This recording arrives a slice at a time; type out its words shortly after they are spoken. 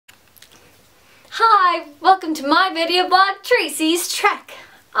Hi, welcome to my video blog, Tracy's Trek.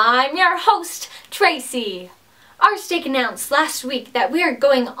 I'm your host, Tracy. Our stake announced last week that we are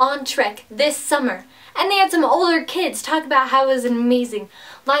going on trek this summer, and they had some older kids talk about how it was an amazing,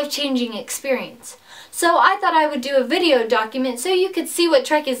 life-changing experience. So I thought I would do a video document so you could see what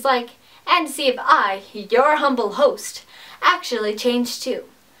trek is like and see if I, your humble host, actually changed too.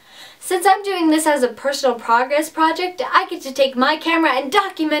 Since I'm doing this as a personal progress project, I get to take my camera and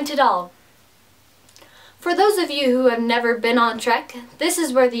document it all. For those of you who have never been on trek, this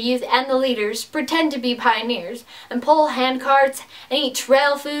is where the youth and the leaders pretend to be pioneers and pull handcarts and eat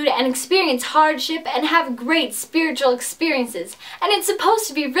trail food and experience hardship and have great spiritual experiences, and it's supposed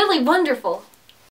to be really wonderful.